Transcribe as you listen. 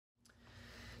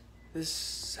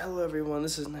Hello everyone,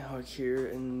 this is Nighthawk here,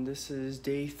 and this is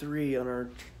day 3 on our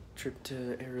trip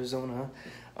to Arizona.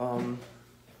 I'm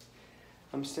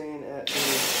staying at getting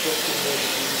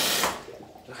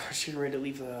ready to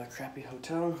leave the crappy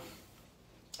hotel.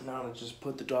 Now I'm gonna just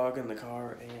put the dog in the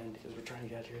car, and because we're trying to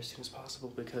get out of here as soon as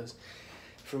possible, because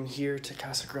from here to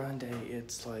Casa Grande,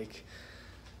 it's like,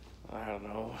 I don't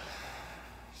know,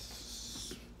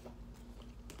 7,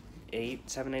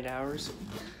 8 hours.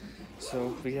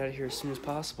 So we get out of here as soon as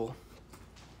possible.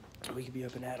 We could be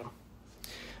up and at 'em.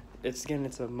 It's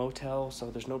a motel,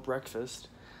 so there's no breakfast.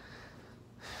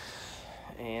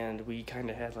 And we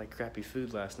kind of had like crappy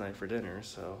food last night for dinner,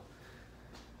 so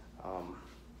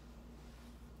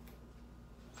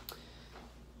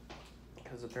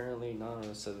because apparently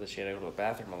Nana said that she had to go to the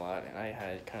bathroom a lot, and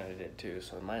I kind of did too.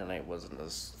 So my night wasn't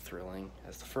as thrilling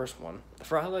as the first one.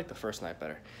 I like the first night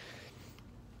better.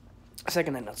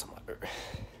 Second night not so much.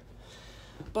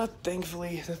 But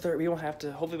thankfully, hopefully we won't have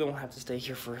to stay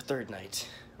here for a third night,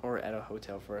 or at a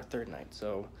hotel for a third night.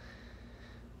 So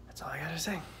that's all I gotta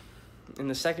say. In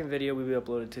the second video, will be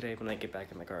uploaded today when I get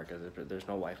back in the car, because there's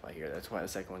no Wi-Fi here. That's why the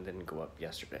second one didn't go up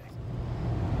yesterday.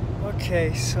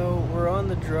 Okay, so we're on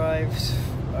the drive.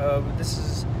 This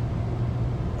is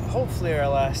hopefully our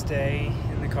last day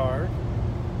in the car.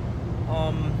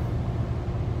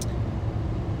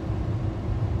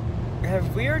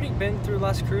 Have we already been through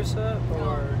Las Cruces,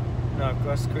 or no?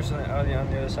 Las Cruces on the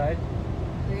other side?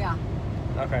 Yeah.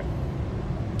 Okay.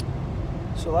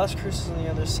 So Las Cruces on the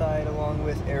other side, along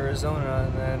with Arizona,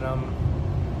 and then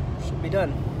should be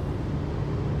done.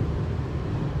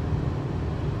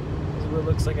 This is what it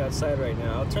looks like outside right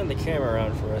now. I'll turn the camera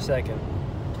around for a second.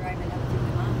 Driving up through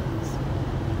the mountains.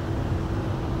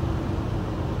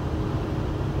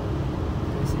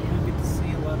 Okay, so you don't get to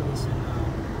see a lot of this in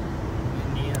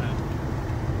Indiana.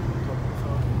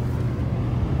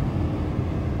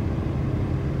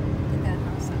 Look at that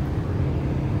house up there.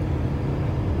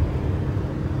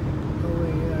 Oh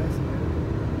wait, yeah, I see it.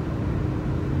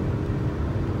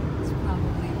 It's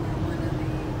probably where one of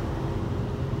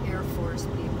the Air Force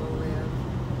people live.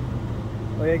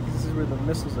 Oh yeah, because this is where the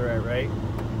missiles are at, right?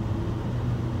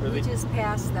 We just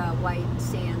passed the White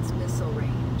Sands Missile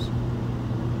Range.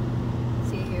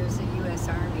 See, here's the U.S.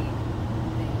 Army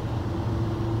thing.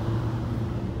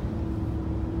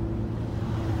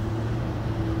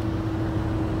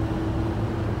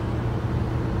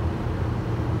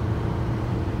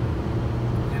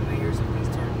 And here's a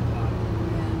missed target plot.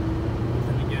 Yeah.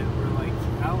 Then again, we're like,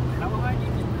 how high do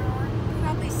you think we are?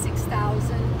 Probably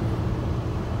 6,000.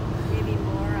 Maybe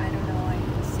more, I don't know, I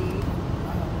can see.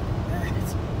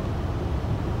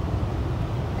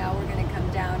 Now we're going to come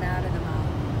down out of the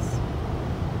mountains.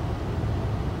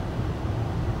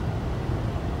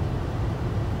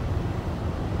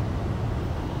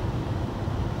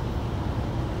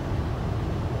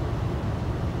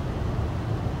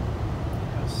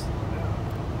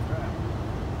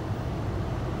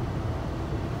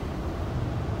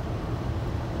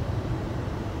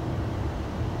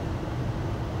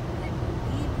 I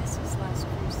believe this is Las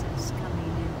Cruces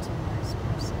coming into Las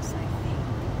Cruces, I think.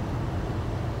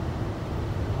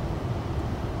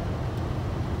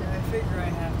 I figure I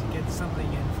have to get something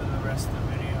in for the rest of the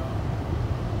video.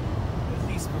 At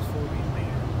least before we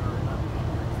land, or not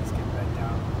land, or just get back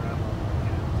down the gravel.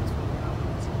 Yeah, just for the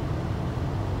mountains.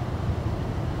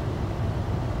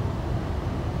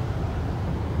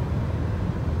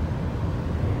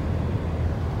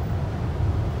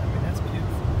 I mean, that's beautiful.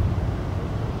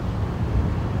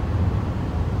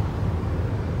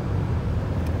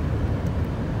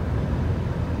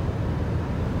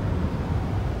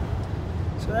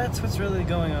 So that's what's really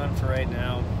going on for right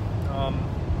now.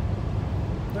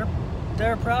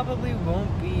 There probably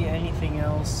won't be anything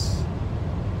else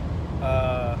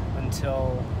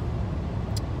until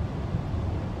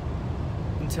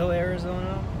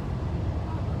Arizona.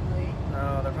 Probably.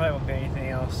 No, there probably won't be anything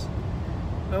else.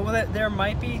 But there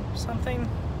might be something.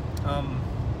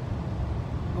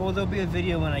 Well, there'll be a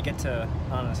video when I get to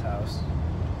Anna's house,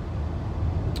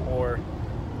 or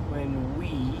when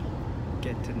we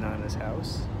get to Nana's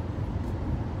house.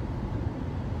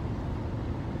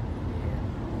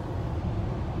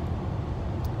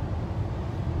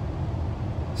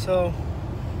 So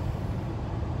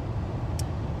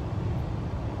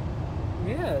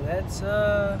yeah, that's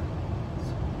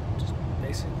just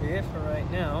basically it for right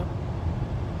now.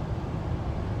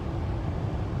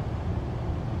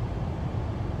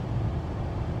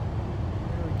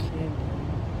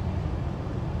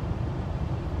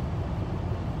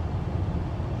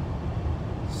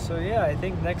 So yeah, I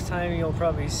think next time you'll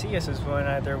probably see us is when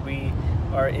either we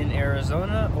are in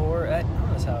Arizona or at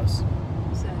Nana's house.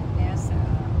 It's a NASA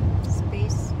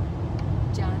Space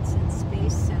Johnson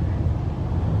Space Center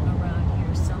around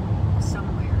here somewhere.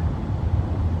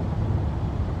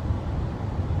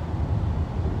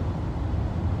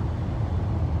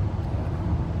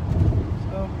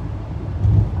 So,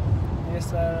 I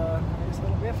guess that'll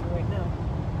be it for right now.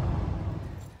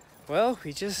 Well,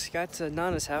 we just got to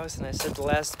Nana's house, and I said the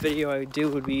last video I would do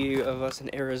would be of us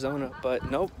in Arizona, but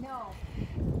nope. No.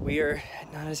 We are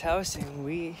at Nana's house, and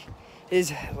it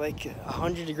is like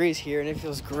 100 degrees here, and it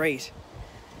feels great.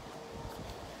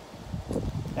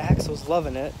 Axel's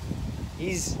loving it.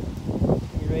 He's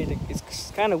ready to.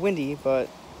 It's kind of windy, but.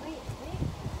 Wait.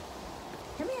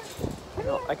 Come here. Come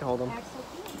No, here. I can hold him. Axel,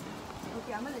 come here.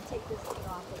 Okay, I'm gonna take this thing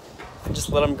off of you. Just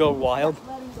let him go wild.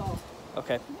 Let him go.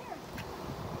 Okay. Come here.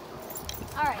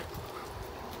 All right.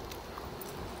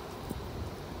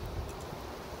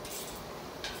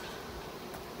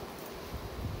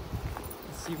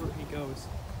 Let's see where he goes.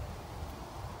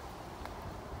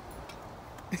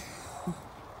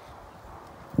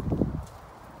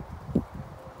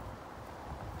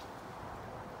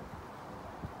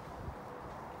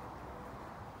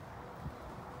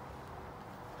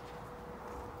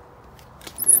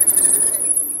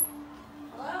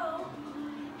 Hello?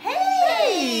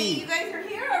 Hey! You guys are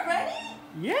here already?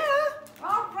 Yeah.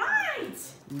 All right.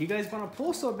 You guys want to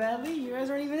pull so badly. You guys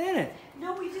aren't even in it.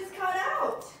 No, we just got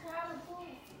out.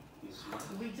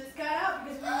 We just got out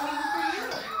because we were waiting for you.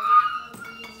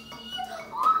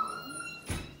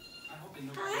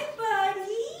 Hi,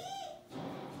 buddy.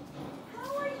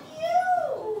 How are you?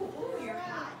 Ooh, you're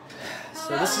hot.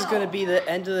 So this is going to be the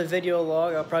end of the video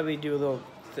log. I'll probably do a little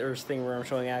first thing where I'm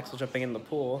showing Axel jumping in the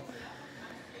pool.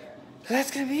 That's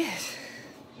going to be it.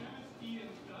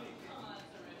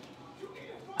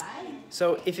 Bye.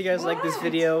 So if you guys like this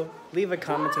video, leave a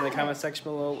comment in the comment section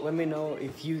below. Let me know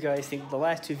if you guys think the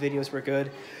last two videos were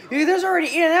good. Hey, there's already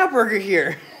In-N-Out Burger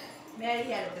here.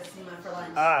 Maddie had it this morning for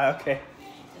lunch. Ah, okay.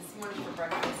 This morning for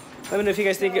breakfast. Let me know if you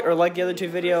guys think or like the other two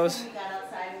videos. We got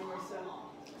outside and we were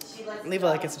so... She likes Leave a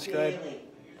like and dogs subscribe. daily.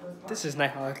 This is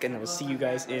Nighthawk, and I will see you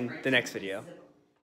guys in the next video.